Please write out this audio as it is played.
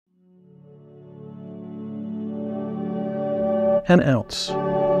an ounce.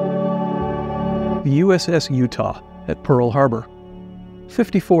 The USS Utah at Pearl Harbor.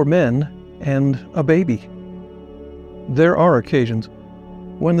 54 men and a baby. There are occasions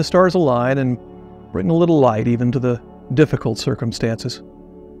when the stars align and bring a little light even to the difficult circumstances.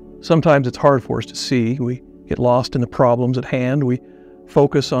 Sometimes it's hard for us to see. We get lost in the problems at hand. We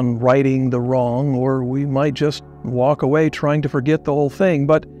focus on righting the wrong, or we might just walk away trying to forget the whole thing.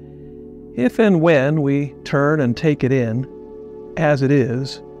 But if and when we turn and take it in as it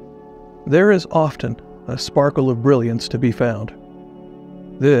is, there is often a sparkle of brilliance to be found.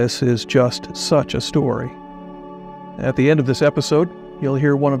 This is just such a story. At the end of this episode, you'll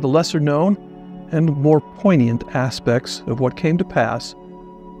hear one of the lesser-known and more poignant aspects of what came to pass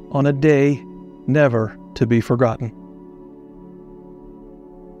on a day never to be forgotten.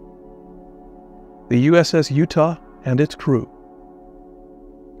 The USS Utah and its crew.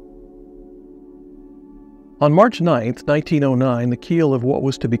 On March 9, 1909, the keel of what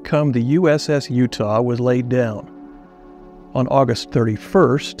was to become the USS Utah was laid down. On August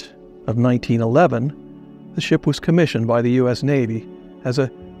 31st of 1911, the ship was commissioned by the U.S. Navy as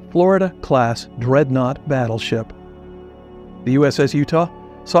a Florida-class dreadnought battleship. The USS Utah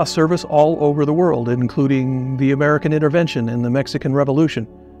saw service all over the world, including the American intervention in the Mexican Revolution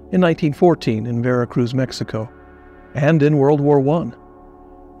in 1914 in Veracruz, Mexico, and in World War I.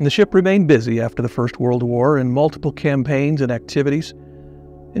 The ship remained busy after the First World War in multiple campaigns and activities,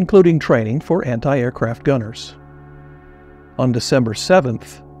 including training for anti-aircraft gunners. On December 7,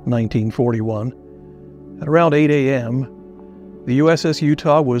 1941, at around 8 a.m., the USS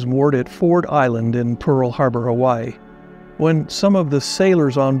Utah was moored at Ford Island in Pearl Harbor, Hawaii, when some of the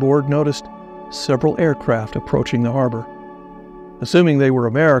sailors on board noticed several aircraft approaching the harbor. Assuming they were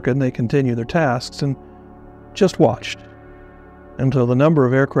American, they continued their tasks and just watched until the number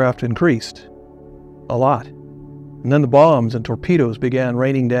of aircraft increased a lot, and then the bombs and torpedoes began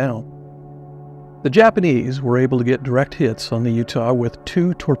raining down. The Japanese were able to get direct hits on the Utah with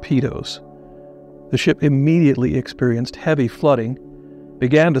 2 torpedoes. The ship immediately experienced heavy flooding,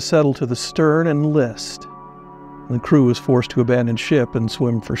 began to settle to the stern and list. The crew was forced to abandon ship and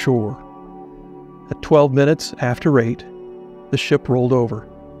swim for shore. At 12 minutes after 8, the ship rolled over.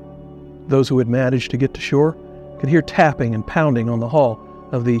 Those who had managed to get to shore could hear tapping and pounding on the hull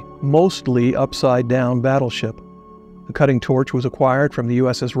of the mostly upside-down battleship. A cutting torch was acquired from the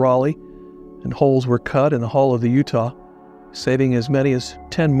USS Raleigh, and holes were cut in the hull of the Utah, saving as many as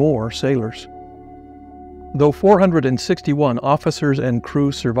 10 more sailors. Though 461 officers and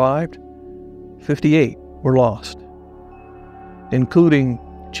crew survived, 58 were lost, including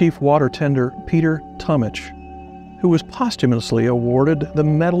Chief Water Tender Peter Tumich, who was posthumously awarded the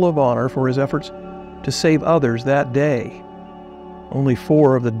Medal of Honor for his efforts to save others that day. Only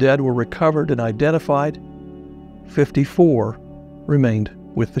 4 of the dead were recovered and identified. 54 remained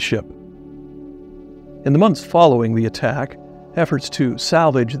with the ship. In the months following the attack, efforts to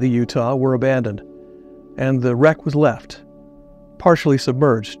salvage the Utah were abandoned, and the wreck was left, partially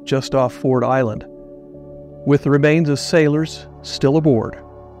submerged just off Ford Island, with the remains of sailors still aboard,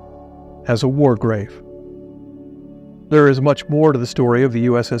 as a war grave. There is much more to the story of the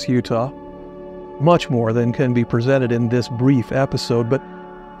USS Utah, much more than can be presented in this brief episode, but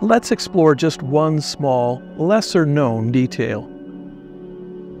let's explore just one small, lesser-known detail.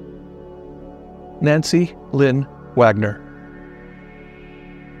 Nancy Lynn Wagner.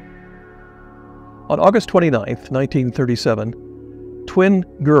 On August 29, 1937, twin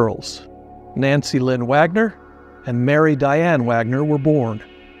girls, Nancy Lynn Wagner and Mary Diane Wagner, were born.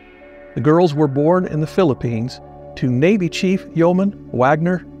 The girls were born in the Philippines to Navy Chief Yeoman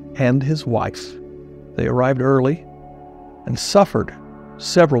Wagner and his wife. They arrived early and suffered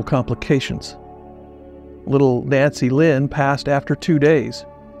several complications. Little Nancy Lynn passed after 2 days,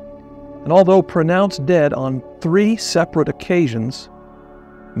 and although pronounced dead on 3 separate occasions,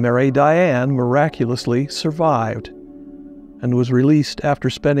 Mary Diane miraculously survived and was released after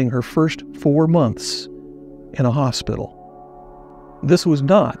spending her first 4 months in a hospital. This was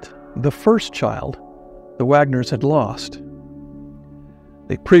not the first child the Wagners had lost.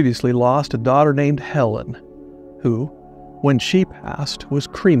 They previously lost a daughter named Helen, who, when she passed, was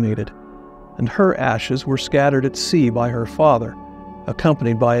cremated, and her ashes were scattered at sea by her father,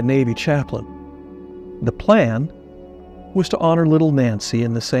 accompanied by a Navy chaplain. The plan was to honor little Nancy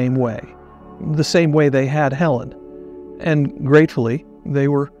in the same way they had Helen, and gratefully they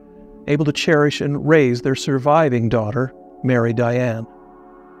were able to cherish and raise their surviving daughter, Mary Diane.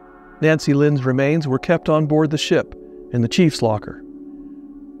 Nancy Lynn's remains were kept on board the ship in the chief's locker.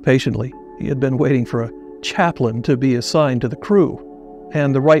 Patiently, he had been waiting for a chaplain to be assigned to the crew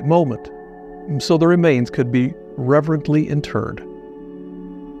and the right moment, so the remains could be reverently interred.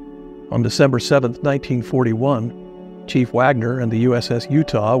 On December 7, 1941, Chief Wagner and the USS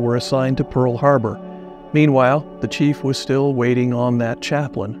Utah were assigned to Pearl Harbor. Meanwhile, the chief was still waiting on that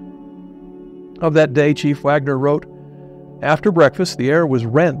chaplain. Of that day, Chief Wagner wrote, "After breakfast, the air was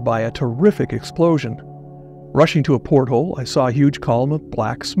rent by a terrific explosion. Rushing to a porthole, I saw a huge column of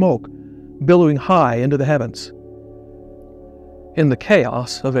black smoke, billowing high into the heavens. In the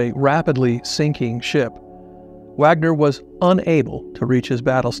chaos of a rapidly sinking ship, Wagner was unable to reach his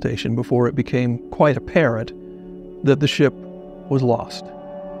battle station before it became quite apparent that the ship was lost.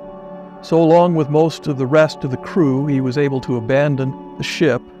 So along with most of the rest of the crew, he was able to abandon the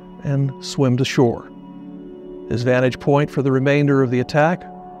ship and swim to shore. His vantage point for the remainder of the attack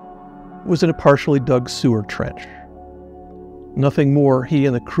was in a partially dug sewer trench. Nothing more he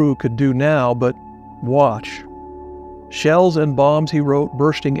and the crew could do now but watch. Shells and bombs, he wrote,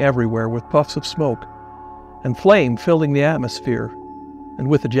 bursting everywhere with puffs of smoke, and flame filling the atmosphere, and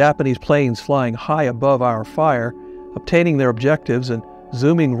with the Japanese planes flying high above our fire, obtaining their objectives and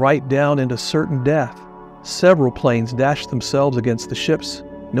zooming right down into certain death. Several planes dashed themselves against the ships,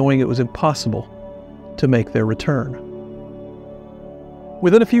 knowing it was impossible to make their return.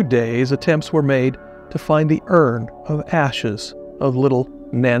 Within a few days, attempts were made to find the urn of ashes of little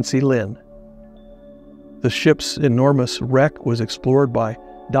Nancy Lynn. The ship's enormous wreck was explored by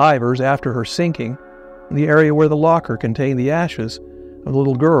divers after her sinking. The area where the locker contained the ashes of the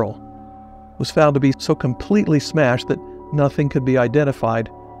little girl was found to be so completely smashed that nothing could be identified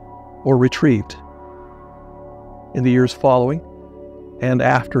or retrieved. In the years following, and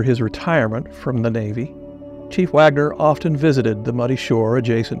after his retirement from the Navy, Chief Wagner often visited the muddy shore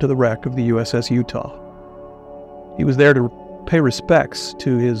adjacent to the wreck of the USS Utah. He was there to pay respects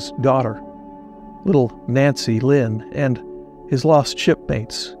to his daughter, little Nancy Lynn, and his lost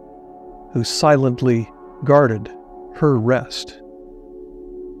shipmates, who silently guarded her rest.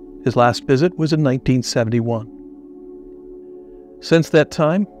 His last visit was in 1971. Since that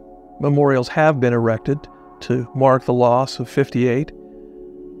time, memorials have been erected to mark the loss of 58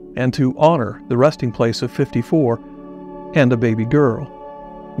 and to honor the resting place of 54 and a baby girl,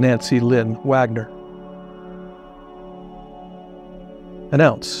 Nancy Lynn Wagner. An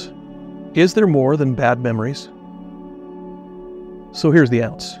ounce. Is there more than bad memories? So here's the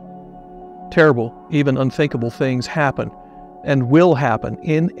ounce. Terrible, even unthinkable things happen and will happen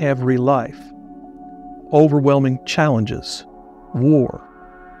in every life. Overwhelming challenges, war,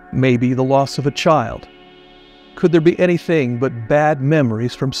 maybe the loss of a child. Could there be anything but bad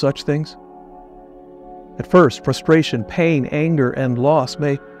memories from such things? At first, frustration, pain, anger, and loss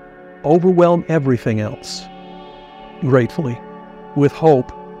may overwhelm everything else. Gratefully, with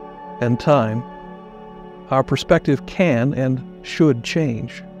hope and time, our perspective can and should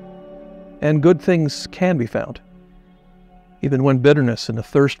change, and good things can be found. Even when bitterness and a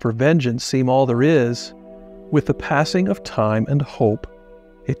thirst for vengeance seem all there is, with the passing of time and hope,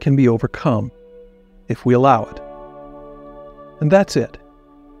 it can be overcome if we allow it. And that's it.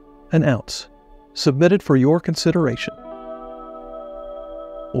 An ounce, submitted for your consideration.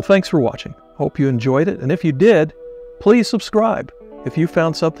 Well, thanks for watching. Hope you enjoyed it, and if you did, please subscribe. If you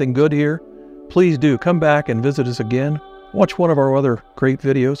found something good here, please do come back and visit us again. Watch one of our other great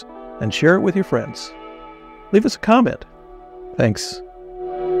videos and share it with your friends. Leave us a comment. Thanks.